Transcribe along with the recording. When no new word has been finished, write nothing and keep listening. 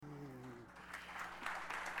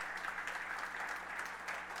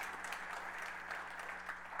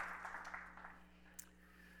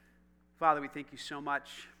Father, we thank you so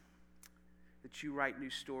much that you write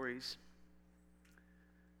new stories.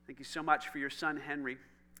 Thank you so much for your son, Henry,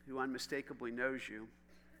 who unmistakably knows you.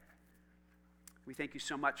 We thank you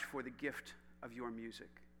so much for the gift of your music.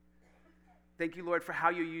 Thank you, Lord, for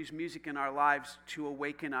how you use music in our lives to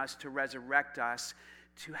awaken us, to resurrect us,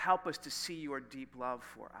 to help us to see your deep love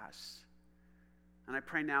for us. And I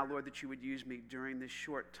pray now, Lord, that you would use me during this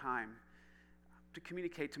short time to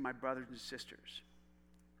communicate to my brothers and sisters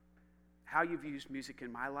how you've used music in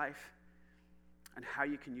my life and how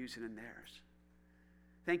you can use it in theirs.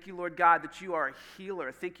 Thank you, Lord God, that you are a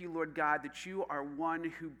healer. Thank you, Lord God, that you are one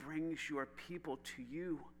who brings your people to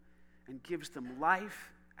you and gives them life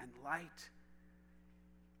and light.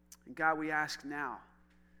 And God, we ask now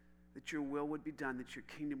that your will would be done, that your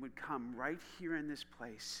kingdom would come right here in this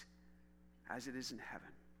place as it is in heaven.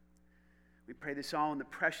 We pray this all in the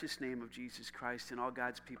precious name of Jesus Christ, and all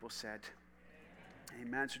God's people said,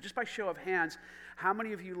 Amen. So just by show of hands, how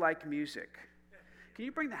many of you like music? Can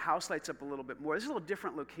you bring the house lights up a little bit more? This is a little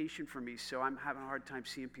different location for me, so I'm having a hard time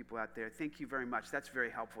seeing people out there. Thank you very much. That's very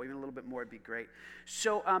helpful. Even a little bit more would be great.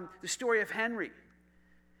 So the story of Henry.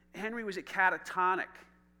 Henry was a catatonic.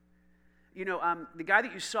 You know, the guy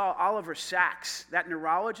that you saw, Oliver Sacks, that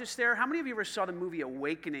neurologist there, how many of you ever saw the movie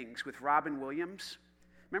Awakenings with Robin Williams?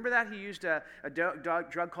 Remember that? He used a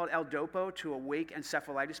drug called L-Dopa to awake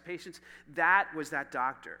encephalitis patients. That was that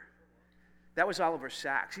doctor. That was Oliver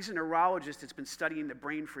Sacks. He's a neurologist that's been studying the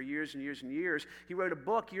brain for years and years and years. He wrote a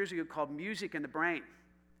book years ago called Music and the Brain.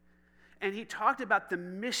 And he talked about the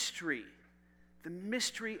mystery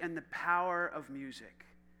and the power of music.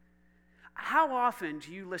 How often do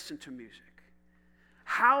you listen to music?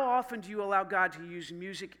 How often do you allow God to use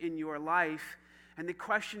music in your life? And the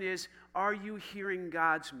question is, are you hearing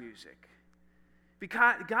God's music?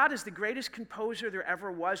 Because God is the greatest composer there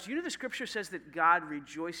ever was. Do you know the scripture says that God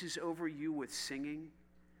rejoices over you with singing?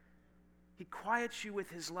 He quiets you with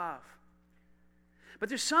his love. But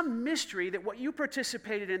there's some mystery that what you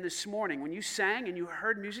participated in this morning, when you sang and you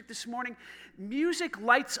heard music this morning, music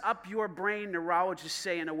lights up your brain, neurologists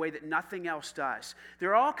say, in a way that nothing else does. There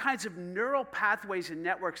are all kinds of neural pathways and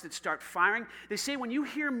networks that start firing. They say when you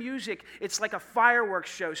hear music, it's like a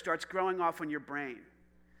fireworks show starts growing off in your brain.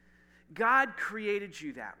 God created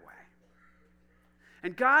you that way.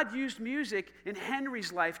 And God used music in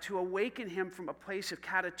Henry's life to awaken him from a place of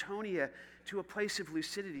catatonia to a place of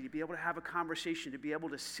lucidity, to be able to have a conversation, to be able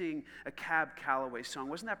to sing a Cab Calloway song.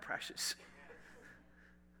 Wasn't that precious?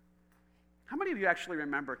 How many of you actually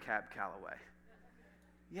remember Cab Calloway?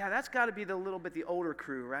 Yeah, that's got to be the older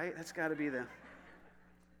crew, right? That's got to be the...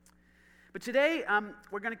 But today,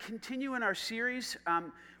 we're going to continue in our series.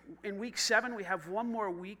 In week 7, we have one more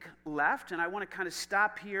week left, and I want to kind of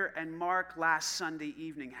stop here and mark last Sunday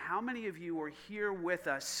evening. How many of you were here with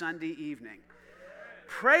us Sunday evening?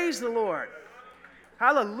 Praise the Lord.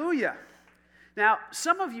 Hallelujah. Now,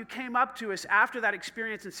 some of you came up to us after that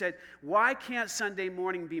experience and said, why can't Sunday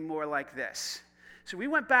morning be more like this? So we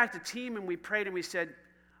went back to team and we prayed and we said,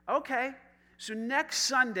 okay, so next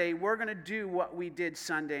Sunday we're going to do what we did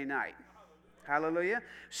Sunday night. Hallelujah.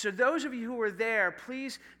 So those of you who were there,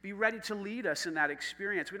 please be ready to lead us in that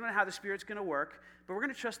experience. We don't know how the Spirit's going to work, but we're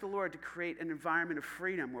going to trust the Lord to create an environment of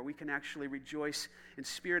freedom where we can actually rejoice in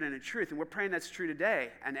spirit and in truth. And we're praying that's true today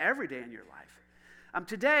and every day in your life.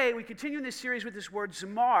 Today, we continue in this series with this word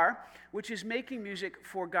zamar, which is making music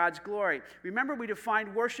for God's glory. Remember, we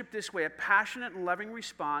defined worship this way, a passionate and loving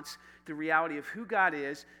response to the reality of who God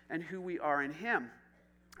is and who we are in him.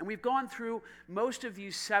 And we've gone through most of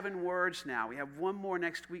these 7 words now. We have one more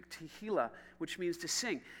next week, tehillah, which means to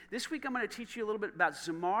sing. This week I'm going to teach you a little bit about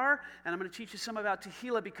zamar, and I'm going to teach you some about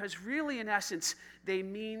tehillah, because really, in essence, they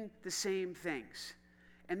mean the same things.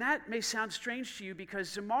 And that may sound strange to you,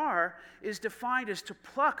 because zamar is defined as to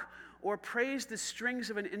pluck or praise the strings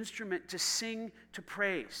of an instrument to sing to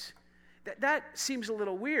praise. That seems a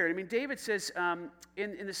little weird. I mean, David says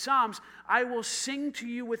in the Psalms, I will sing to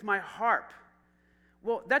you with my harp.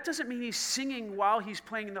 Well, that doesn't mean he's singing while he's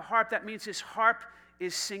playing the harp. That means his harp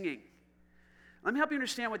is singing. Let me help you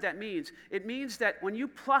understand what that means. It means that when you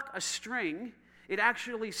pluck a string, it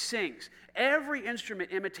actually sings. Every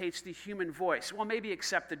instrument imitates the human voice. Well, maybe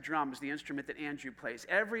except the drums, the instrument that Andrew plays.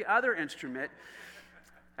 Every other instrument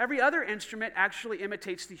actually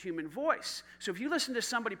imitates the human voice. So if you listen to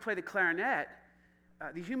somebody play the clarinet,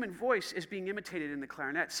 the human voice is being imitated in the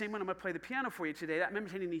clarinet. Same when I'm going to play the piano for you today, I'm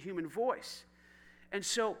imitating the human voice. And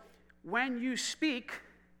so when you speak,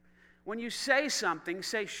 when you say something,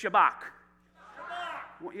 say Shabbat.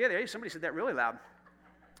 Well, yeah, somebody said that really loud.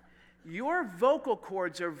 Your vocal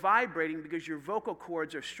cords are vibrating because your vocal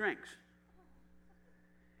cords are strings.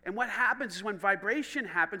 And what happens is when vibration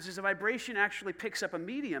happens is the vibration actually picks up a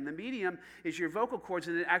medium. The medium is your vocal cords,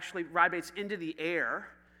 and it actually vibrates into the air.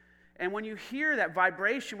 And when you hear that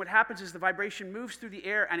vibration, what happens is the vibration moves through the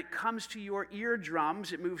air and it comes to your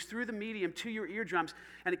eardrums. It moves through the medium to your eardrums,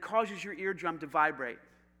 and it causes your eardrum to vibrate.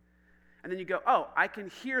 And then you go, oh, I can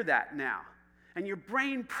hear that now. And your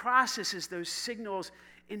brain processes those signals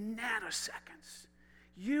in nanoseconds.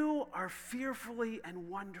 You are fearfully and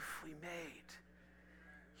wonderfully made.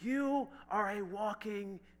 You are a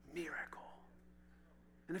walking miracle.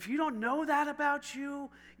 And if you don't know that about you,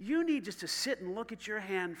 you need just to sit and look at your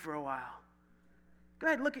hand for a while. Go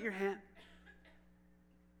ahead, look at your hand.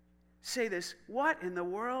 Say this, what in the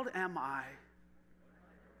world am I?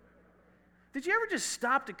 Did you ever just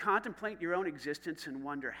stop to contemplate your own existence and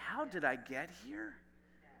wonder, how did I get here?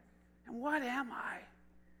 And what am I?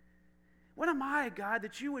 What am I, God,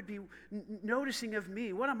 that you would be noticing of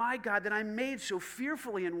me? What am I, God, that I'm made so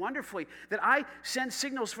fearfully and wonderfully, that I send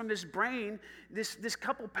signals from this brain, this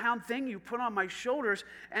couple pound thing you put on my shoulders,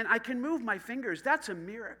 and I can move my fingers? That's a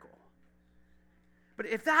miracle. But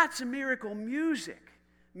if that's a miracle, music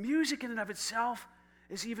in and of itself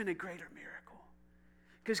is even a greater miracle.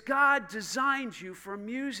 Because God designed you for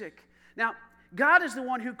music. Now, God is the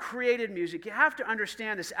one who created music. You have to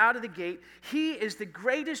understand this out of the gate. He is the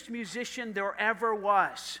greatest musician there ever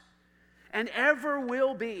was and ever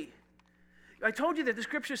will be. I told you that the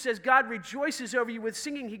scripture says God rejoices over you with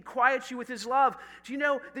singing. He quiets you with his love. Do you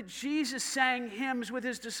know that Jesus sang hymns with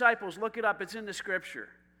his disciples? Look it up. It's in the scripture.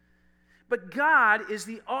 But God is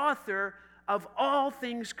the author of all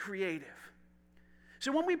things creative.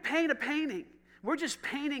 So when we paint a painting, we're just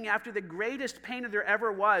painting after the greatest painter there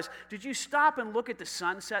ever was. Did you stop and look at the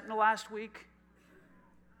sunset in the last week?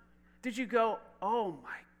 Did you go, oh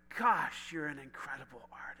my gosh, you're an incredible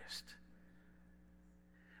artist?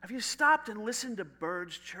 Have you stopped and listened to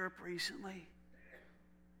birds chirp recently?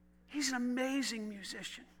 He's an amazing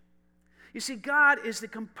musician. You see, God is the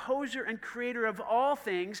composer and creator of all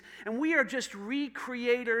things, and we are just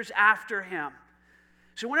recreators after him.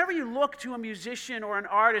 So whenever you look to a musician or an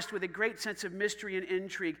artist with a great sense of mystery and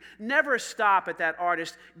intrigue, never stop at that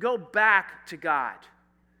artist. Go back to God.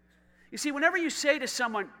 You see, whenever you say to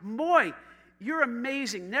someone, boy, you're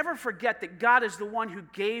amazing, never forget that God is the one who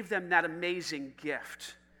gave them that amazing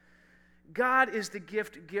gift. God is the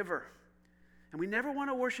gift giver. And we never want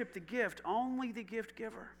to worship the gift, only the gift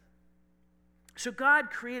giver. So God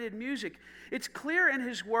created music. It's clear in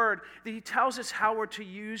his word that he tells us how we're to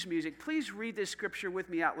use music. Please read this scripture with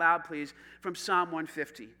me out loud, please, from Psalm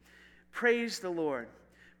 150. Praise the Lord.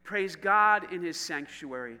 Praise God in his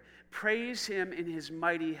sanctuary. Praise him in his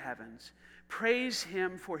mighty heavens. Praise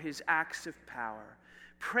him for his acts of power.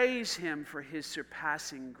 Praise him for his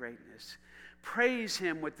surpassing greatness. Praise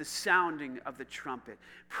him with the sounding of the trumpet.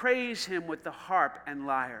 Praise him with the harp and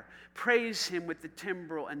lyre. Praise him with the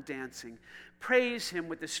timbrel and dancing. Praise him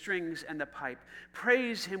with the strings and the pipe.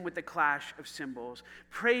 Praise him with the clash of cymbals.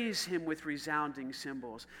 Praise him with resounding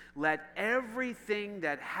cymbals. Let everything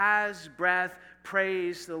that has breath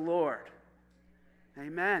praise the Lord.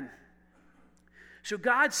 Amen. So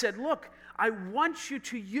God said, look, I want you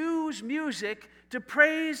to use music to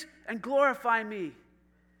praise and glorify me.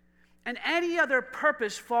 And any other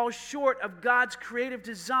purpose falls short of God's creative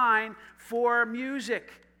design for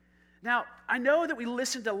music. Now, I know that we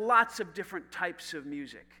listen to lots of different types of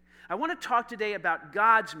music. I want to talk today about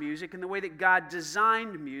God's music and the way that God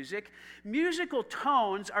designed music. Musical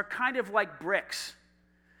tones are kind of like bricks.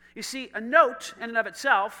 You see, a note in and of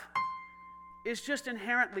itself is just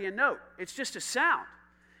inherently a note. It's just a sound.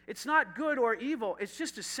 It's not good or evil. It's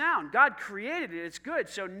just a sound. God created it. It's good.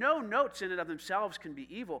 So no notes in and of themselves can be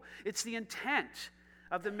evil. It's the intent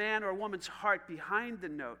of the man or woman's heart behind the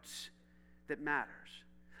notes that matters.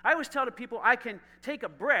 I always tell to people, I can take a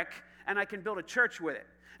brick and I can build a church with it.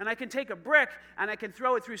 And I can take a brick and I can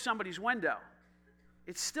throw it through somebody's window.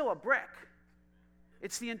 It's still a brick.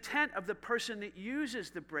 It's the intent of the person that uses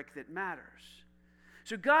the brick that matters.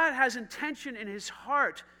 So God has intention in his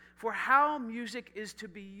heart for how music is to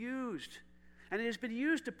be used. And it has been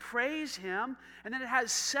used to praise him, and then it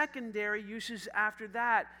has secondary uses after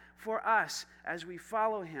that for us as we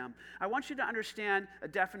follow him. I want you to understand a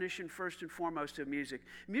definition first and foremost of music.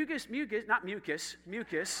 Mucus.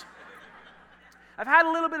 I've had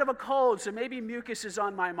a little bit of a cold, so maybe mucus is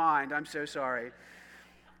on my mind. I'm so sorry.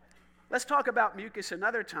 Let's talk about mucus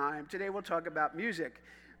another time. Today we'll talk about music.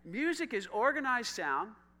 Music is organized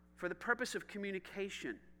sound for the purpose of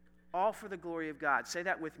communication, all for the glory of God. Say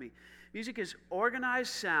that with me. Music is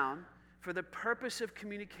organized sound for the purpose of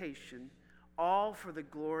communication, all for the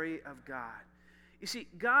glory of God. You see,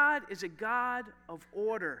 God is a God of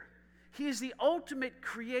order. He is the ultimate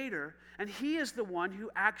creator, and he is the one who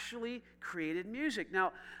actually created music.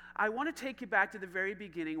 Now, I want to take you back to the very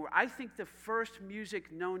beginning where I think the first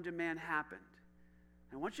music known to man happened.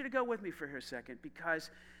 I want you to go with me for a second,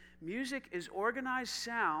 because music is organized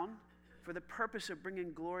sound for the purpose of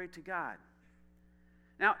bringing glory to God.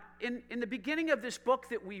 Now, in the beginning of this book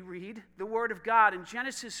that we read, the Word of God, in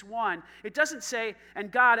Genesis 1, it doesn't say,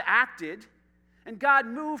 and God acted, and God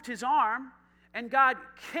moved his arm, and God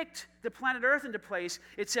kicked the planet Earth into place.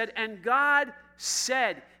 It said, and God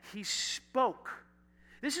said, he spoke.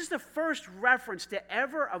 This is the first reference to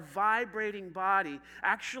ever a vibrating body,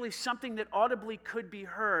 actually something that audibly could be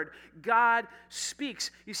heard. God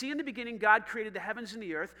speaks. You see, in the beginning, God created the heavens and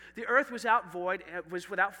the earth. The earth was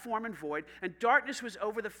without form and void, and darkness was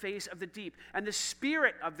over the face of the deep. And the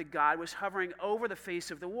Spirit of the God was hovering over the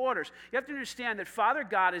face of the waters. You have to understand that Father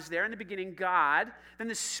God is there in the beginning, God. Then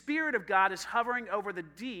the Spirit of God is hovering over the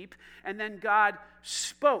deep, and then God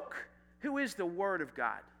spoke. Who is the Word of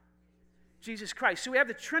God? Jesus Christ. So we have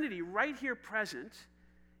the Trinity right here present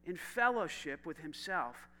in fellowship with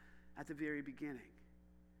himself at the very beginning.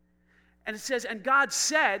 And it says, and God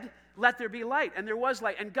said, let there be light. And there was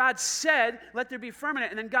light. And God said, let there be firmament.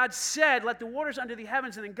 And then God said, let the waters under the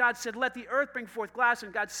heavens. And then God said, let the earth bring forth glass.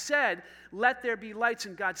 And God said, let there be lights.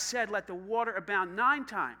 And God said, let the water abound. 9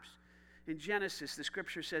 times in Genesis, the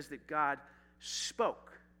scripture says that God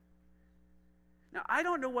spoke. Now, I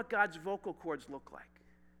don't know what God's vocal cords look like.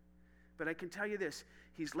 But I can tell you this,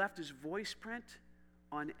 he's left his voice print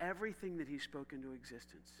on everything that he spoke into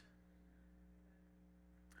existence.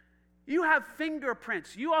 You have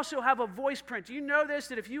fingerprints. You also have a voice print. Do you know this,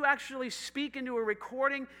 that if you actually speak into a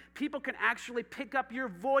recording, people can actually pick up your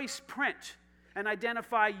voice print and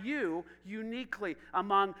identify you uniquely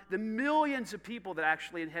among the millions of people that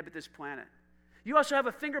actually inhabit this planet. You also have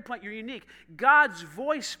a fingerprint. You're unique. God's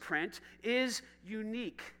voice print is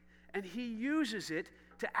unique, and he uses it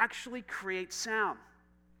to actually create sound.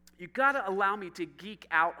 You've got to allow me to geek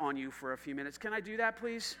out on you for a few minutes. Can I do that,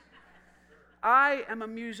 please? I am a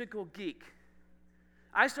musical geek.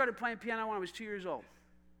 I started playing piano when I was 2 years old.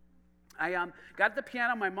 I got the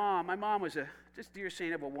piano. My mom was a just dear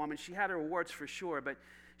saint of a woman. She had her warts for sure, but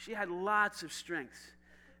she had lots of strengths.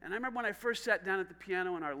 And I remember when I first sat down at the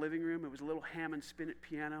piano in our living room, it was a little Hammond spinet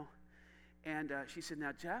piano. And she said,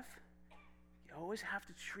 now, Jeff, you always have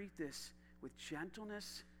to treat this with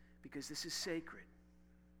gentleness, because this is sacred.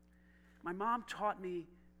 My mom taught me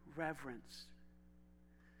reverence.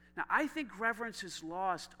 Now, I think reverence is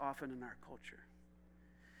lost often in our culture.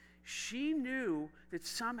 She knew that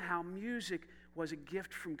somehow music was a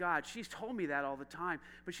gift from God. She's told me that all the time.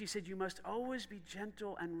 But she said, you must always be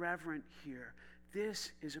gentle and reverent here.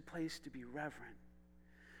 This is a place to be reverent.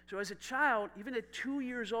 So as a child, even at 2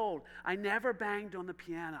 years old, I never banged on the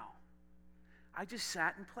piano. I just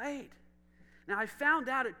sat and played. Now, I found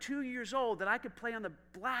out at 2 years old that I could play on the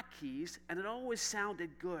black keys, and it always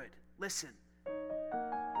sounded good. Listen.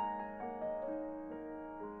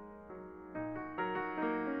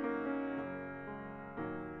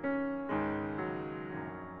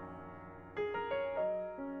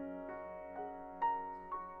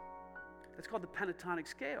 That's called the pentatonic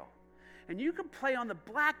scale. And you can play on the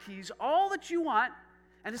black keys all that you want,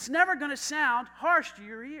 and it's never going to sound harsh to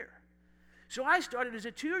your ear. So I started as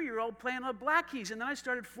a 2-year-old playing on the black keys, and then I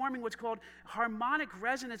started forming what's called harmonic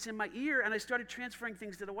resonance in my ear, and I started transferring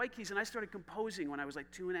things to the white keys, and I started composing when I was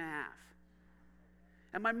like 2 and a half.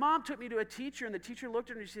 And my mom took me to a teacher, and the teacher looked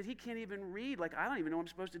at her and she said, he can't even read. Like, I don't even know what I'm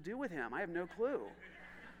supposed to do with him. I have no clue.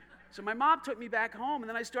 So my mom took me back home, and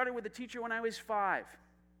then I started with the teacher when I was 5.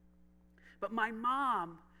 But my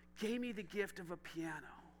mom gave me the gift of a piano.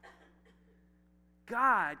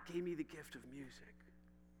 God gave me the gift of music.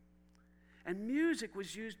 And music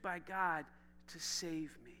was used by God to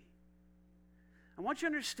save me. I want you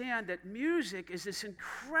to understand that music is this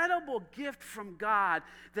incredible gift from God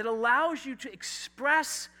that allows you to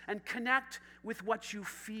express and connect with what you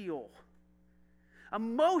feel.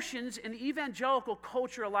 Emotions in evangelical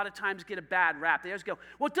culture a lot of times get a bad rap. They always go,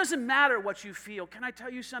 well, it doesn't matter what you feel. Can I tell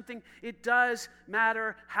you something? It does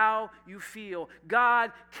matter how you feel.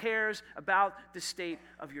 God cares about the state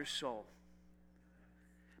of your soul.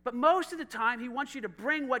 But most of the time, he wants you to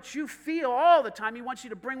bring what you feel all the time. He wants you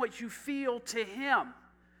to bring what you feel to him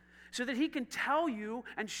so that he can tell you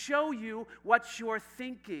and show you what you're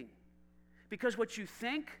thinking. Because what you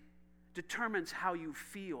think determines how you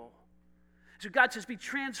feel. So God says, be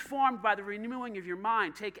transformed by the renewing of your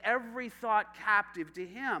mind. Take every thought captive to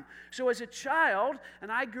him. So as a child,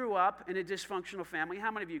 and I grew up in a dysfunctional family. How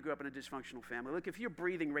many of you grew up in a dysfunctional family? Look, if you're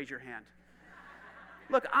breathing, raise your hand.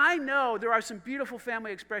 Look, I know there are some beautiful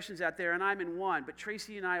family expressions out there, and I'm in one, but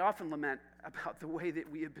Tracy and I often lament about the way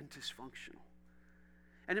that we have been dysfunctional.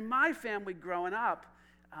 And in my family growing up,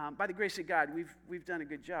 by the grace of God, we've done a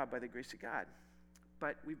good job by the grace of God,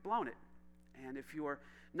 but we've blown it. And if you're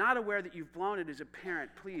not aware that you've blown it as a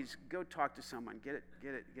parent, please go talk to someone. Get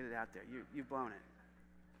it out there. You've blown it.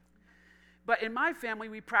 But in my family,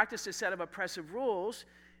 we practiced a set of oppressive rules,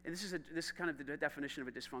 and this is kind of the definition of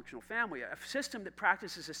a dysfunctional family, a system that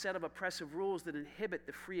practices a set of oppressive rules that inhibit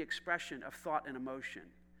the free expression of thought and emotion.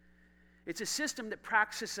 It's a system that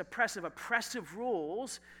practices oppressive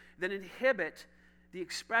rules that inhibit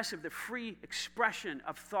the free expression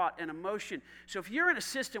of thought and emotion. So if you're in a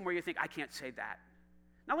system where you think, I can't say that.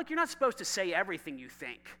 Now look, you're not supposed to say everything you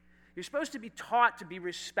think. You're supposed to be taught to be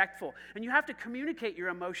respectful. And you have to communicate your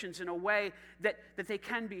emotions in a way that they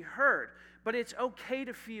can be heard. But it's okay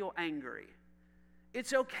to feel angry.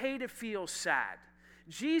 It's okay to feel sad.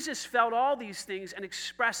 Jesus felt all these things and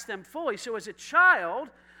expressed them fully. So as a child,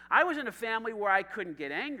 I was in a family where I couldn't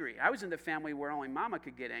get angry. I was in the family where only mama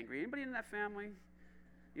could get angry. Anybody in that family?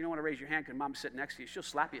 You don't want to raise your hand because mom's sitting next to you. She'll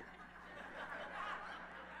slap you.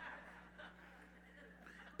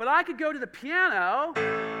 But I could go to the piano and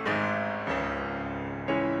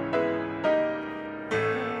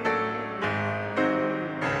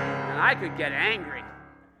I could get angry.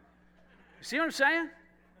 You see what I'm saying?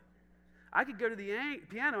 I could go to the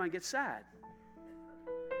piano and get sad.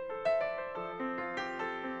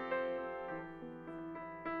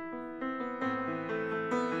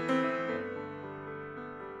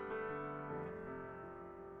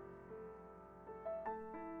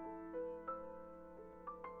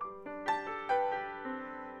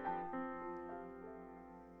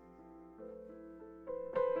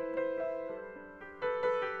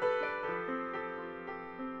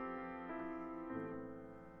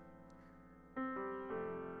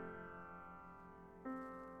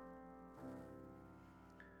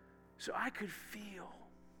 So I could feel.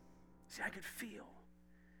 See, I could feel.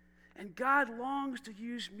 And God longs to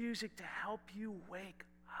use music to help you wake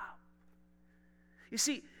up. You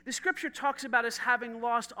see, the scripture talks about us having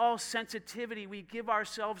lost all sensitivity. We give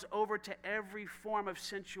ourselves over to every form of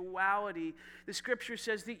sensuality. The scripture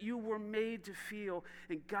says that you were made to feel,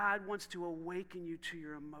 and God wants to awaken you to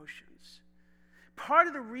your emotions. Part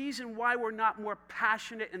of the reason why we're not more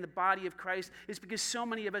passionate in the body of Christ is because so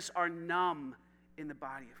many of us are numb in the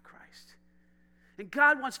body of Christ. And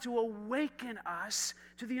God wants to awaken us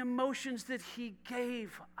to the emotions that He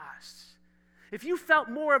gave us. If you felt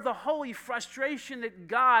more of the holy frustration that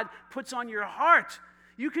God puts on your heart,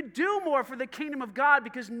 you could do more for the kingdom of God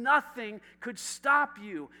because nothing could stop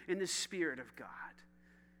you in the Spirit of God.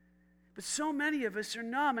 But so many of us are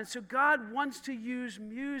numb, and so God wants to use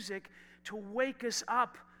music to wake us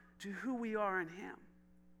up to who we are in Him.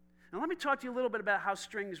 Now, let me talk to you a little bit about how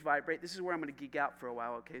strings vibrate. This is where I'm going to geek out for a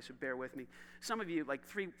while, okay, so bear with me. Some of you, like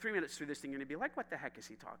three minutes through this thing, you're going to be like, what the heck is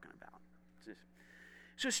he talking about?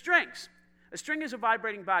 So strings. A string is a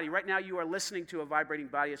vibrating body. Right now, you are listening to a vibrating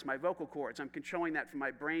body. It's my vocal cords. I'm controlling that from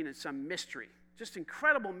my brain in some mystery. Just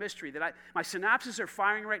incredible mystery that my synapses are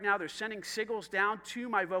firing right now. They're sending signals down to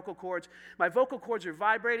my vocal cords. My vocal cords are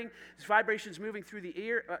vibrating. This vibration is moving through the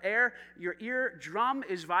air. Your eardrum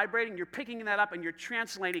is vibrating. You're picking that up and you're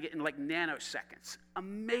translating it in like nanoseconds.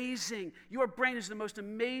 Amazing. Your brain is the most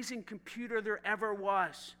amazing computer there ever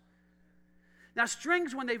was. Now,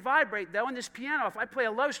 strings, when they vibrate, though, in this piano, if I play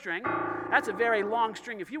a low string, that's a very long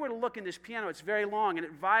string. If you were to look in this piano, it's very long, and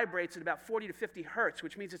it vibrates at about 40 to 50 hertz,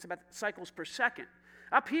 which means it's about cycles per second.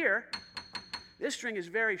 Up here, this string is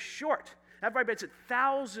very short. That vibrates at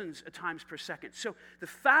thousands of times per second. So the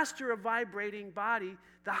faster a vibrating body,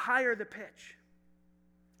 the higher the pitch.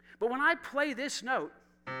 But when I play this note,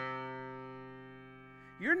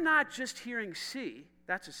 you're not just hearing C,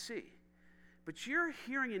 that's a C. But you're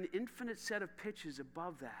hearing an infinite set of pitches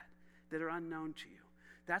above that are unknown to you.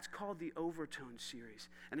 That's called the overtone series.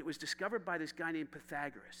 And it was discovered by this guy named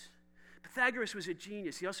Pythagoras. Pythagoras was a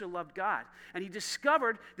genius. He also loved God. And he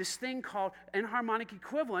discovered this thing called enharmonic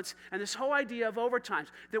equivalence and this whole idea of overtimes.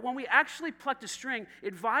 That when we actually plucked a string,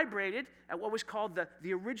 it vibrated at what was called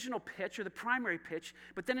the original pitch or the primary pitch,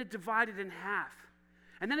 but then it divided in half.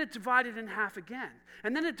 And then it divided in half again.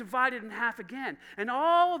 And then it divided in half again. And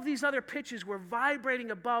all of these other pitches were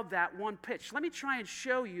vibrating above that one pitch. Let me try and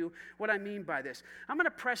show you what I mean by this. I'm going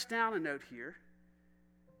to press down a note here.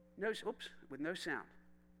 With no sound.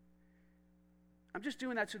 I'm just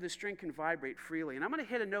doing that so the string can vibrate freely. And I'm going to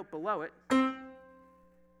hit a note below it. You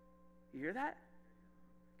hear that?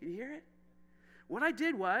 Can you hear it? What I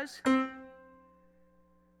did was,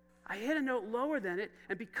 I hit a note lower than it,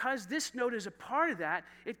 and because this note is a part of that,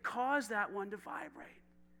 it caused that one to vibrate.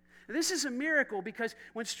 Now, this is a miracle because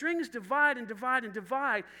when strings divide and divide and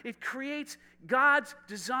divide, it creates God's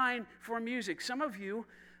design for music. Some of you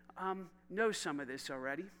know some of this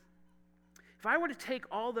already. If I were to take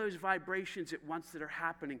all those vibrations at once that are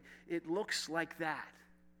happening, it looks like that.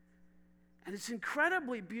 And it's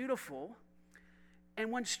incredibly beautiful.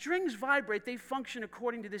 And when strings vibrate, they function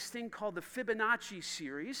according to this thing called the Fibonacci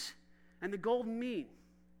series and the golden mean.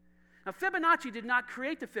 Now, Fibonacci did not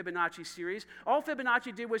create the Fibonacci series. All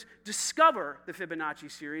Fibonacci did was discover the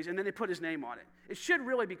Fibonacci series, and then they put his name on it. It should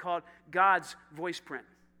really be called God's voice print.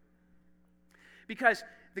 Because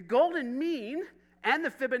the golden mean and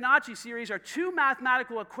the Fibonacci series are two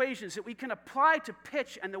mathematical equations that we can apply to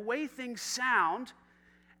pitch and the way things sound,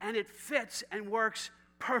 and it fits and works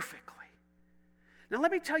perfectly. Now,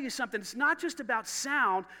 let me tell you something. It's not just about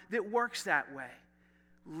sound that works that way.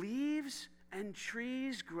 Leaves and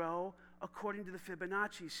trees grow according to the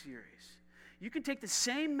Fibonacci series. You can take the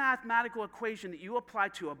same mathematical equation that you apply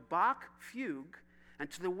to a Bach fugue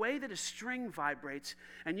and to the way that a string vibrates,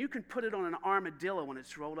 and you can put it on an armadillo when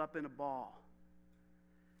it's rolled up in a ball.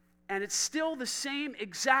 And it's still the same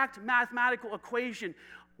exact mathematical equation.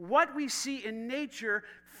 What we see in nature,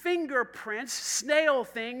 fingerprints, snail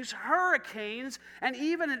things, hurricanes, and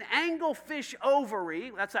even an anglefish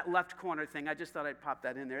ovary. That's that left corner thing. I just thought I'd pop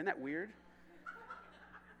that in there. Isn't that weird?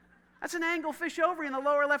 That's an anglefish ovary in the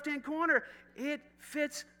lower left-hand corner. It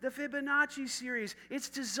fits the Fibonacci series. It's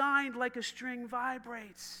designed like a string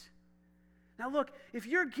vibrates. Now look, if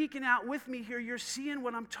you're geeking out with me here, you're seeing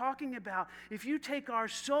what I'm talking about. If you take our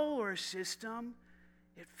solar system,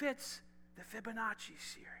 it fits the Fibonacci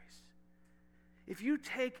series. If you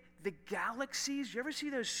take the galaxies, you ever see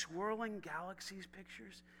those swirling galaxies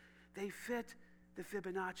pictures? They fit the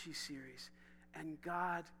Fibonacci series. And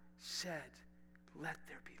God said, "Let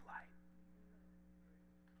there be light."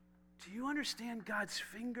 Do you understand God's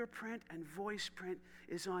fingerprint and voice print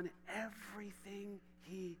is on everything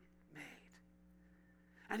He made?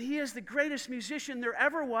 And He is the greatest musician there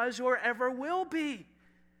ever was or ever will be.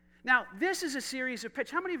 Now, this is a series of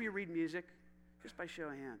pitch. How many of you read music? Just by show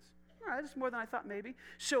of hands. All right, that's more than I thought maybe.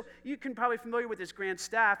 So you can probably be familiar with this grand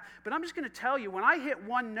staff, but I'm just going to tell you, when I hit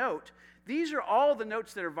one note, these are all the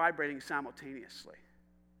notes that are vibrating simultaneously.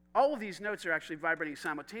 All of these notes are actually vibrating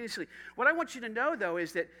simultaneously. What I want you to know, though,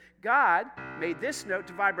 is that God made this note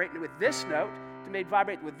to vibrate with this note, to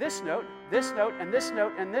vibrate with this note, and this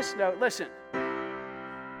note, and this note. Listen.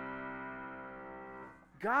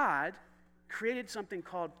 God created something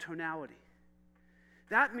called tonality.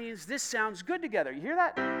 That means this sounds good together. You hear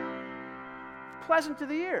that? Pleasant to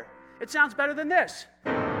the ear. It sounds better than this.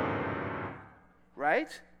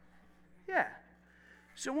 Right? Yeah.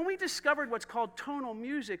 So when we discovered what's called tonal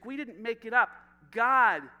music, we didn't make it up.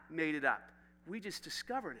 God made it up. We just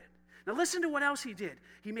discovered it. Now listen to what else He did.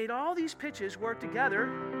 He made all these pitches work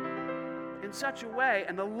together in such a way,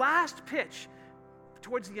 and the last pitch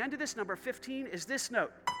towards the end of this number 15 is this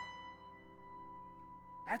note.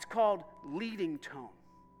 That's called leading tone.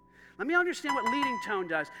 Let me understand what leading tone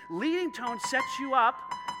does. Leading tone sets you up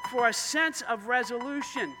for a sense of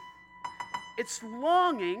resolution. It's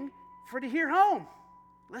longing to hear home.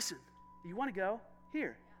 Listen, you want to go?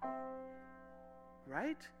 Here.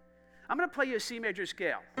 Right? I'm going to play you a C major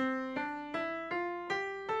scale.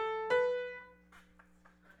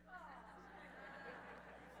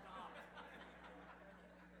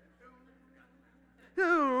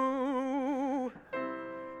 Ooh.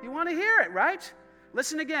 You want to hear it, right?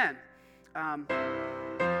 Listen again.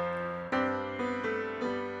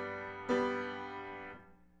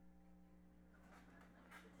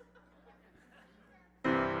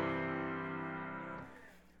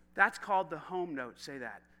 That's called the home note. Say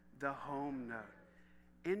that. The home note.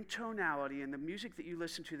 In tonality, in the music that you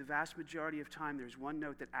listen to, the vast majority of time, there's one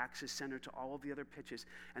note that acts as center to all of the other pitches.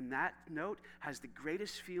 And that note has the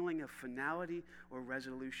greatest feeling of finality or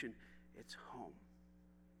resolution. It's home.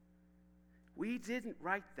 We didn't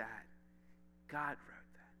write that. God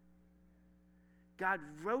wrote that. God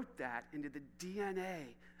wrote that into the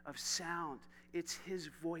DNA of sound. It's His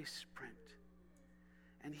voice print.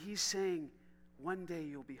 And He's saying, one day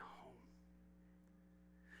you'll be home.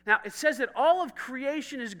 Now, it says that all of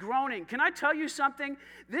creation is groaning. Can I tell you something?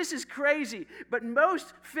 This is crazy. But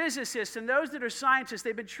most physicists and those that are scientists,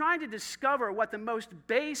 they've been trying to discover what the most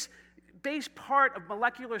base part of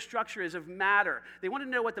molecular structure is of matter. They wanted to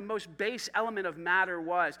know what the most base element of matter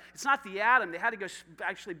was. It's not the atom. They had to go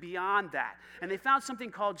actually beyond that. And they found something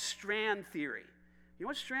called strand theory. You know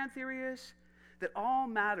what strand theory is? That all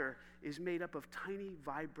matter is made up of tiny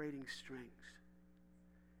vibrating strings.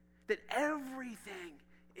 that everything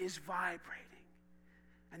is vibrating.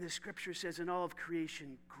 And the scripture says, and all of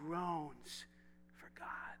creation groans for God.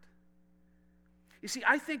 You see,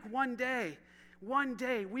 I think one day,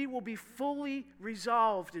 we will be fully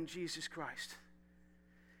resolved in Jesus Christ.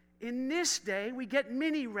 In this day, we get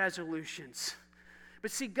many resolutions.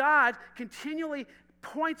 But see, God continually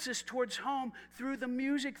points us towards home through the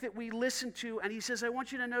music that we listen to. And he says, I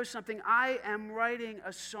want you to know something. I am writing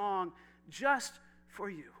a song just for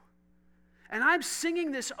you. And I'm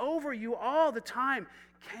singing this over you all the time.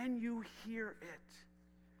 Can you hear it?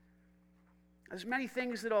 There's many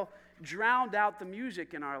things that'll drown out the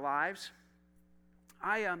music in our lives.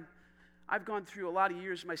 I've gone through a lot of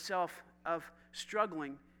years myself of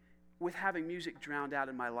struggling with having music drowned out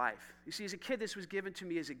in my life. You see, as a kid, this was given to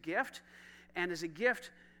me as a gift. And as a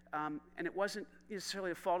gift, and it wasn't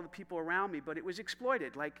necessarily a fault of the people around me, but it was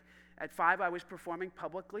exploited. Like at 5, I was performing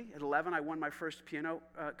publicly. At 11, I won my first piano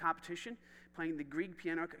competition, playing the Grieg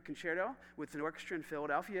Piano Concerto with an orchestra in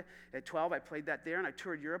Philadelphia. At 12, I played that there, and I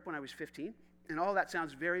toured Europe when I was 15. And all that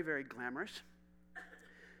sounds very, very glamorous.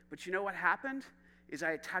 But you know what happened? Is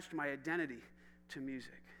I attached my identity to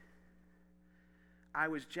music. I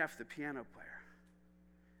was Jeff, the piano player.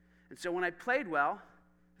 And so when I played well,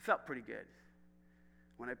 it felt pretty good.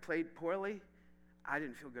 When I played poorly, I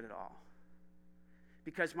didn't feel good at all.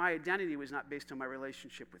 Because my identity was not based on my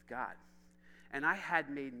relationship with God. And I had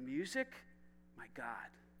made music my God.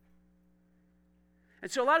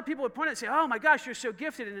 And so a lot of people would point at it and say, oh my gosh, you're so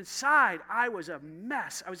gifted. And inside, I was a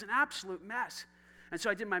mess. I was an absolute mess. And so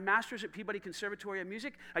I did my master's at Peabody Conservatory of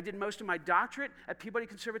Music. I did most of my doctorate at Peabody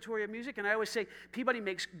Conservatory of Music. And I always say, Peabody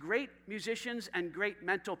makes great musicians and great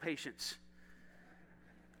mental patients.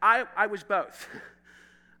 I was both.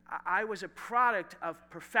 I was a product of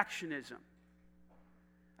perfectionism.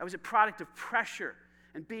 I was a product of pressure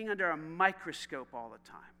and being under a microscope all the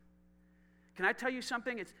time. Can I tell you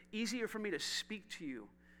something? It's easier for me to speak to you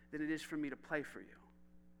than it is for me to play for you.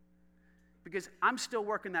 Because I'm still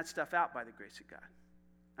working that stuff out by the grace of God.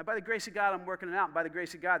 And by the grace of God, I'm working it out. And by the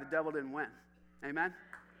grace of God, the devil didn't win. Amen?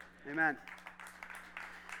 Amen.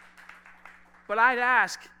 But I'd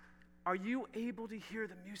ask, are you able to hear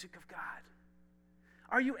the music of God?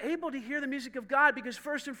 Are you able to hear the music of God? Because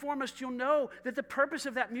first and foremost, you'll know that the purpose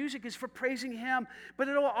of that music is for praising Him, but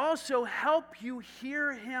it'll also help you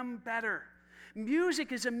hear Him better.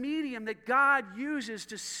 Music is a medium that God uses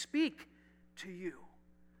to speak to you.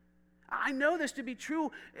 I know this to be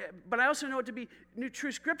true, but I also know it to be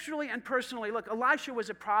true scripturally and personally. Look, Elisha was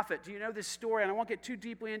a prophet. Do you know this story? And I won't get too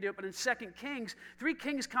deeply into it, but in 2 Kings, 3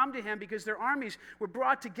 kings come to him because their armies were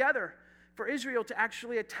brought together for Israel to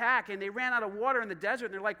actually attack, and they ran out of water in the desert,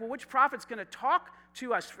 and they're like, well, which prophet's going to talk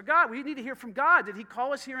to us for God? We need to hear from God. Did He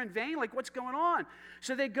call us here in vain? Like, what's going on?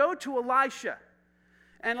 So they go to Elisha.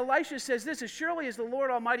 And Elisha says this, as surely as the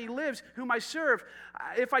Lord Almighty lives, whom I serve,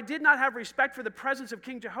 if I did not have respect for the presence of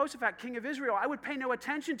King Jehoshaphat, king of Israel, I would pay no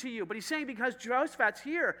attention to you. But he's saying, because Jehoshaphat's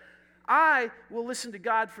here, I will listen to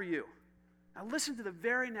God for you. Now listen to the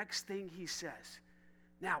very next thing he says.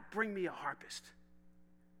 Now bring me a harpist.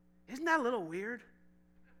 Isn't that a little weird?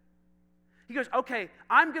 He goes, okay,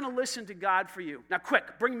 I'm going to listen to God for you. Now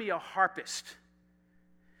quick, bring me a harpist.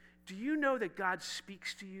 Do you know that God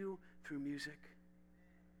speaks to you through music?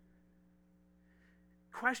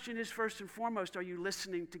 Question is, first and foremost, are you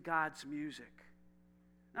listening to God's music?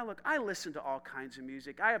 Now look, I listen to all kinds of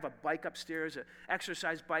music. I have a bike upstairs, an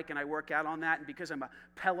exercise bike, and I work out on that. And because I'm a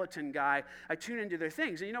Peloton guy, I tune into their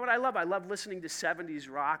things. And you know what I love? I love listening to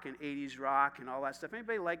 70s rock and 80s rock and all that stuff.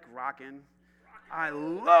 Anybody like rockin'? I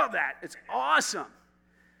love that. It's awesome.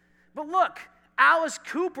 But look, Alice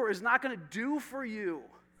Cooper is not going to do for you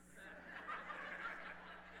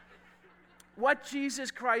what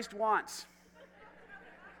Jesus Christ wants.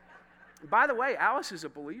 By the way, Alice is a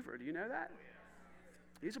believer. Do you know that?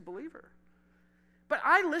 He's a believer. But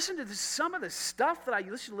I listened to some of the stuff that I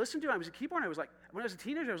used to listen to. I was a keyboard, and I was like, when I was a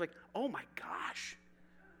teenager, I was like, oh my gosh.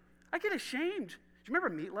 I get ashamed. Do you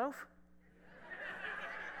remember Meatloaf?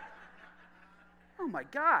 Oh my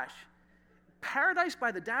gosh. Paradise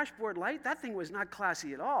by the Dashboard Light, that thing was not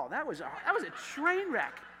classy at all. That was a train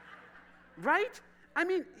wreck. Right? I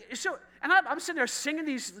mean, so, and I'm sitting there singing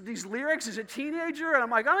these lyrics as a teenager, and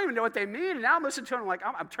I'm like, I don't even know what they mean. And now I'm listening to them, I'm like,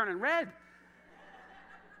 I'm turning red.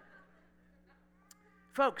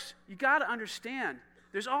 Folks, you got to understand,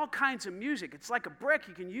 there's all kinds of music. It's like a brick.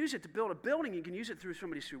 You can use it to build a building. You can use it through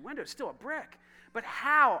somebody's window. It's still a brick. But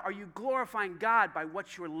how are you glorifying God? By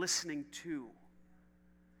what you're listening to.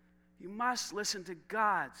 You must listen to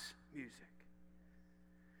God's music.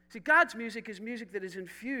 See, God's music is music that is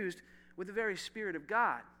infused with the very Spirit of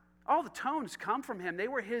God. All the tones come from him. They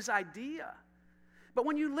were his idea. But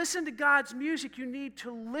when you listen to God's music, you need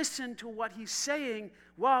to listen to what he's saying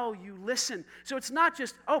while you listen. So it's not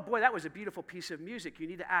just, oh boy, that was a beautiful piece of music. You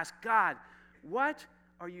need to ask God, what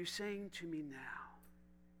are you saying to me now?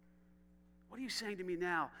 What are you saying to me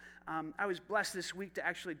now? I was blessed this week to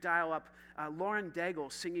actually dial up Lauren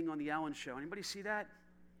Daigle singing on The Ellen Show. Anybody see that?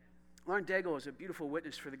 Lauren Daigle is a beautiful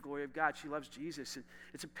witness for the glory of God. She loves Jesus, and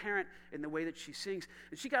it's apparent in the way that she sings.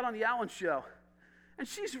 And she got on The Ellen Show, and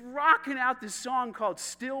she's rocking out this song called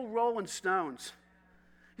Still Rolling Stones.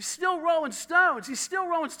 He's still rolling stones. He's still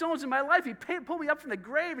rolling stones in my life. He pulled me up from the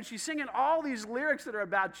grave, and she's singing all these lyrics that are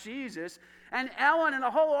about Jesus. And Ellen and the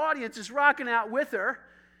whole audience is rocking out with her.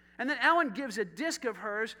 And then Ellen gives a disc of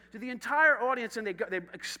hers to the entire audience, and they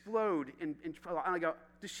explode. And I go,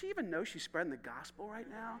 does she even know she's spreading the gospel right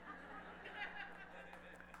now?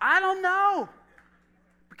 I don't know.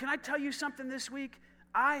 But can I tell you something this week?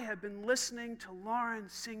 I have been listening to Lauren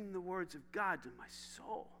sing the words of God to my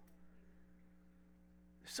soul.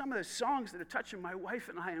 Some of the songs that are touching my wife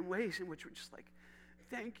and I in ways in which we're just like,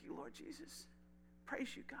 thank you, Lord Jesus.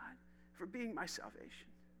 Praise you, God, for being my salvation.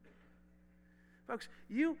 Folks,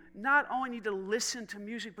 you not only need to listen to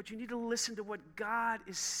music, but you need to listen to what God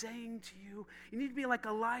is saying to you. You need to be like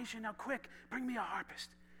Elijah. Now, quick, bring me a harpist.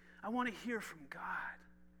 I want to hear from God.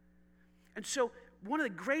 And so one of the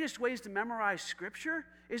greatest ways to memorize Scripture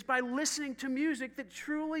is by listening to music that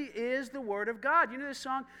truly is the Word of God. You know this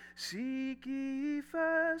song? Seek ye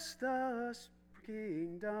first the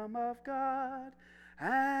kingdom of God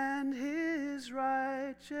and his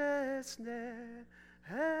righteousness,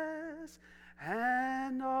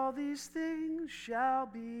 and all these things shall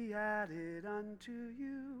be added unto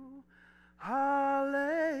you.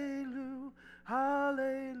 Hallelujah,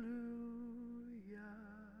 hallelujah.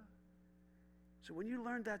 So when you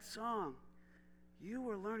learned that song, you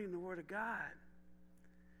were learning the Word of God.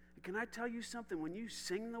 And can I tell you something? When you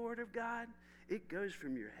sing the Word of God, it goes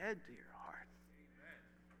from your head to your heart.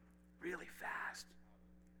 Amen. Really fast.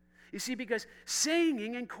 You see, because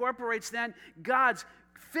singing incorporates then God's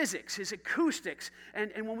physics, his acoustics.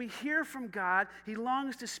 And when we hear from God, he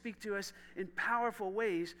longs to speak to us in powerful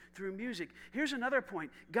ways through music. Here's another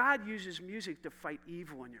point. God uses music to fight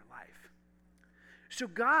evil in your life. So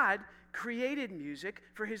God created music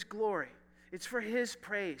for his glory. It's for his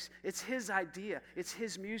praise. It's his idea. It's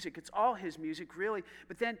his music. It's all his music, really.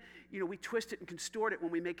 But then, we twist it and contort it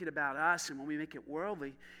when we make it about us and when we make it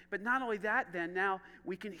worldly. But not only that, then, now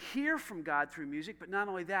we can hear from God through music, but not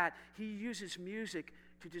only that, he uses music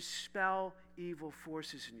to dispel evil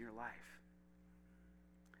forces in your life.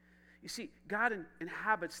 You see, God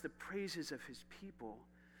inhabits the praises of his people.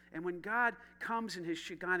 And when God comes in his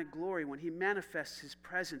Shekinah glory, when he manifests his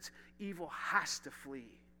presence, evil has to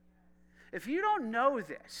flee. If you don't know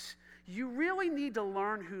this, you really need to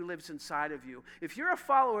learn who lives inside of you. If you're a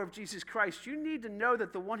follower of Jesus Christ, you need to know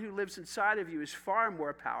that the one who lives inside of you is far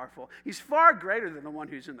more powerful. He's far greater than the one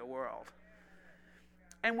who's in the world.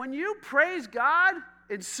 And when you praise God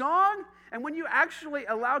in song, and when you actually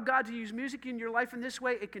allow God to use music in your life in this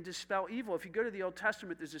way, it can dispel evil. If you go to the Old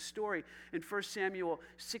Testament, there's a story in 1 Samuel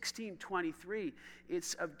 16:23.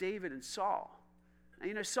 It's of David and Saul.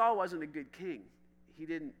 Now, Saul wasn't a good king. He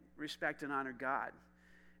didn't respect and honor God.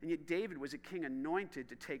 And yet David was a king anointed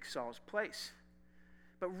to take Saul's place.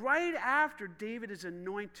 But right after David is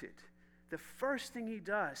anointed, the first thing he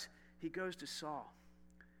does, he goes to Saul.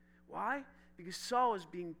 Why? Because Saul is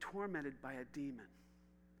being tormented by a demon.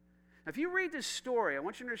 Now, if you read this story, I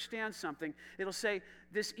want you to understand something. It'll say,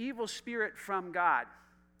 this evil spirit from God.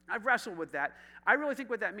 I've wrestled with that. I really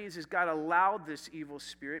think what that means is God allowed this evil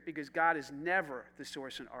spirit because God is never the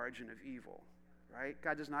source and origin of evil. Right?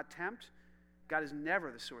 God does not tempt. God is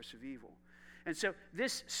never the source of evil. And so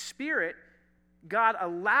this spirit, God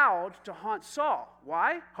allowed to haunt Saul.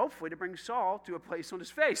 Why? Hopefully to bring Saul to a place on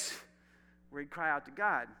his face where he'd cry out to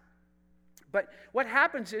God. But what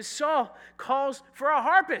happens is Saul calls for a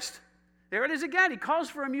harpist. There it is again. He calls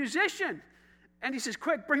for a musician. And he says,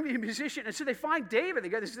 quick, bring me a musician. And so they find David. They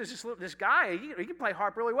go, this guy, he can play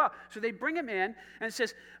harp really well. So they bring him in, and it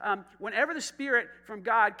says, whenever the spirit from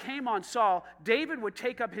God came on Saul, David would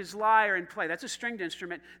take up his lyre and play. That's a stringed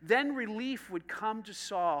instrument. Then relief would come to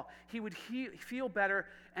Saul. He would feel better,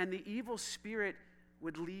 and the evil spirit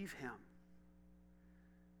would leave him.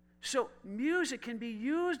 So music can be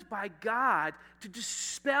used by God to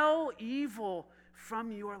dispel evil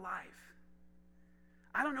from your life.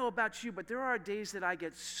 I don't know about you, but there are days that I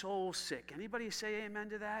get soul sick. Anybody say amen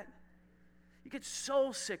to that? You get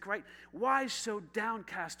soul sick, right? Why so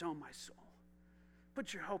downcast, oh my soul?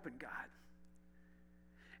 Put your hope in God.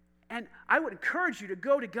 And I would encourage you to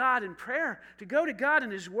go to God in prayer, to go to God in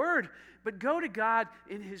His Word, but go to God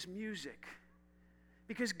in His music.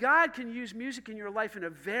 Because God can use music in your life in a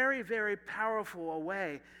very, very powerful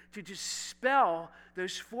way to dispel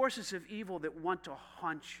those forces of evil that want to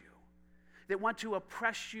haunt you, that want to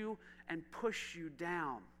oppress you and push you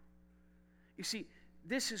down. You see,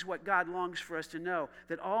 this is what God longs for us to know,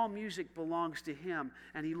 that all music belongs to Him,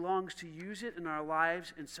 and He longs to use it in our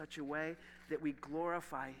lives in such a way that we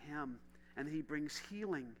glorify Him and that He brings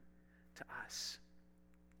healing to us.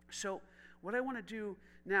 So what I want to do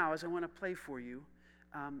now is I want to play for you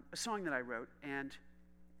a song that I wrote, and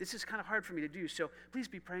this is kind of hard for me to do, so please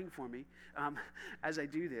be praying for me as I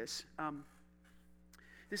do this.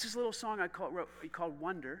 This is a little song I wrote called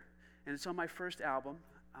Wonder, and it's on my first album.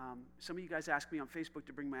 Some of you guys asked me on Facebook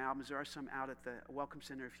to bring my albums. There are some out at the Welcome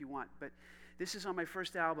Center if you want. But this is on my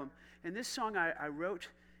first album. And this song I wrote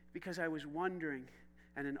because I was wondering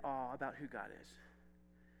and in awe about who God is.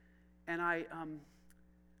 And I'm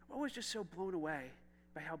always just so blown away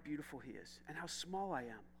by how beautiful He is and how small I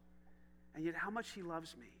am. And yet how much He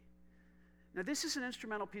loves me. Now this is an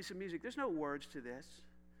instrumental piece of music. There's no words to this.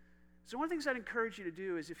 So one of the things I'd encourage you to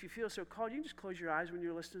do is if you feel so called, you can just close your eyes when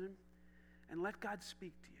you're listening and let God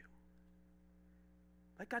speak to you.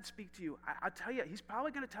 Let God speak to you. I'll tell you, He's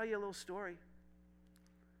probably going to tell you a little story.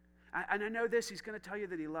 And I know this, He's going to tell you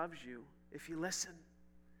that He loves you if you listen.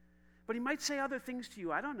 But He might say other things to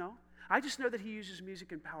you. I don't know. I just know that He uses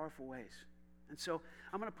music in powerful ways. And so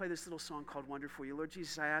I'm going to play this little song called Wonder for you. Lord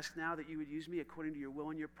Jesus, I ask now that you would use me according to your will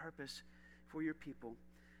and your purpose for your people.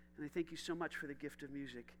 And I thank you so much for the gift of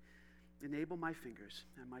music. Enable my fingers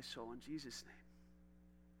and my soul in Jesus'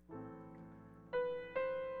 name.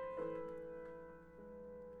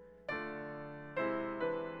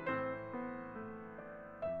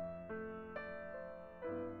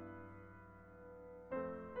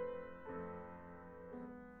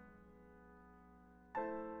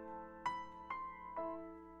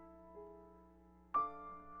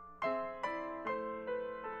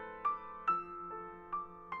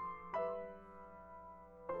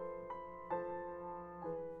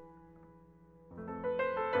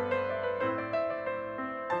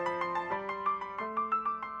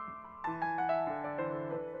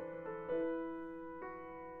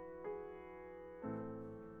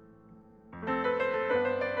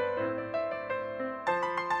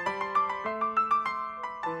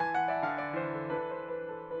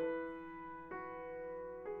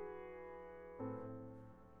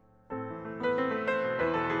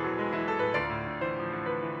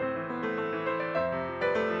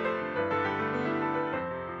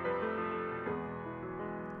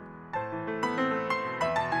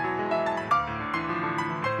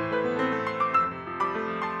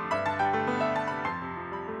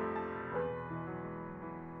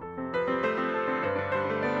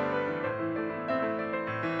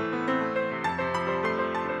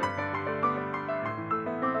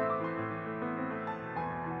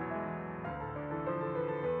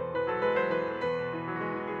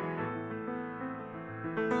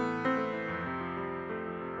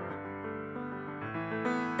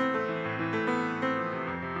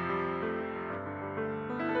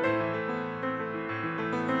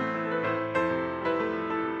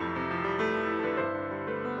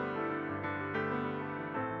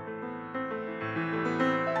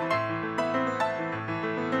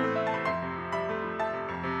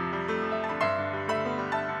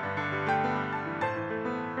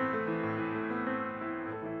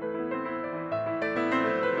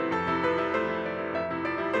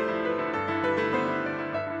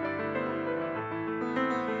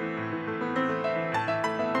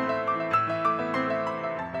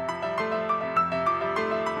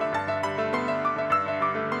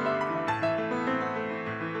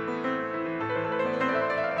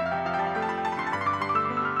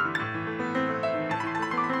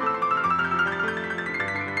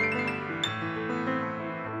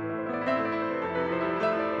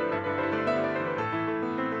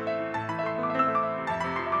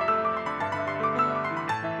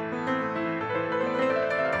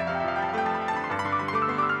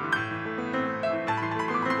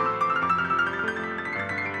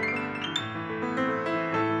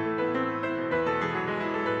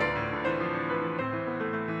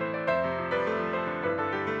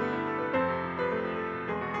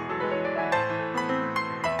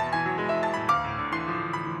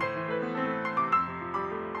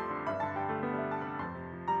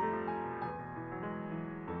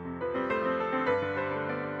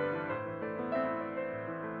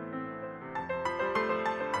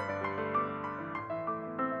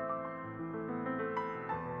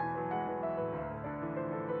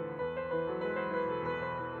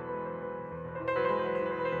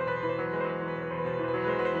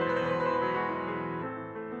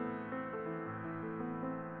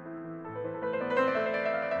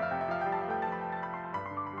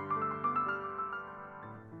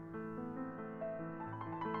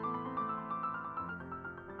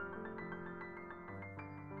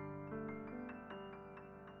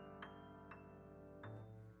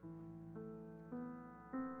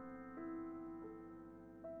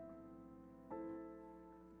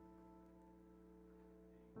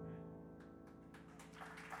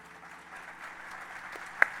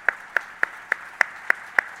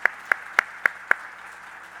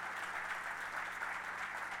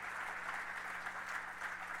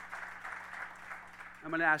 I'm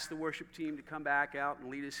going to ask the worship team to come back out and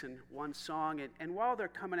lead us in one song. And while they're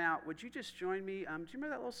coming out, would you just join me? Do you remember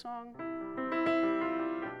that little song?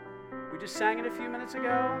 We just sang it a few minutes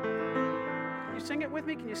ago. Can you sing it with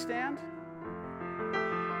me? Can you stand?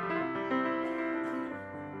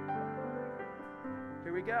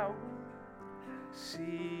 Here we go. Seek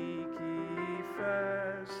ye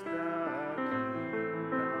first the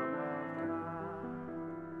kingdom of God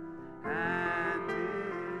and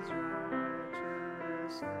his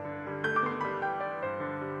righteousness,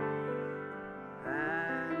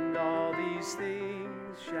 and all these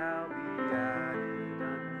things shall be added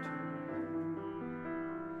unto you.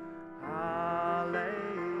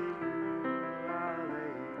 Alleluia,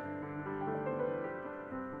 alleluia.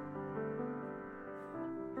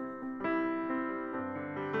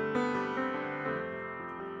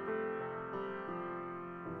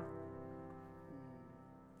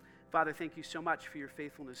 Father, thank you so much for your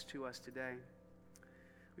faithfulness to us today.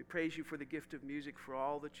 We praise you for the gift of music, for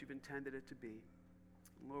all that you've intended it to be.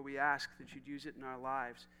 Lord, we ask that you'd use it in our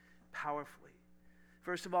lives powerfully.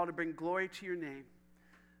 First of all, to bring glory to your name,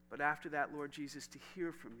 but after that, Lord Jesus, to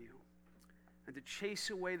hear from you and to chase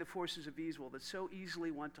away the forces of evil that so easily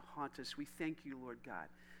want to haunt us. We thank you, Lord God,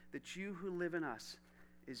 that you who live in us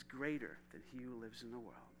is greater than he who lives in the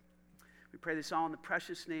world. We pray this all in the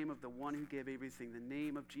precious name of the one who gave everything, the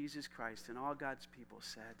name of Jesus Christ, and all God's people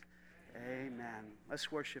said, amen.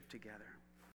 Let's worship together.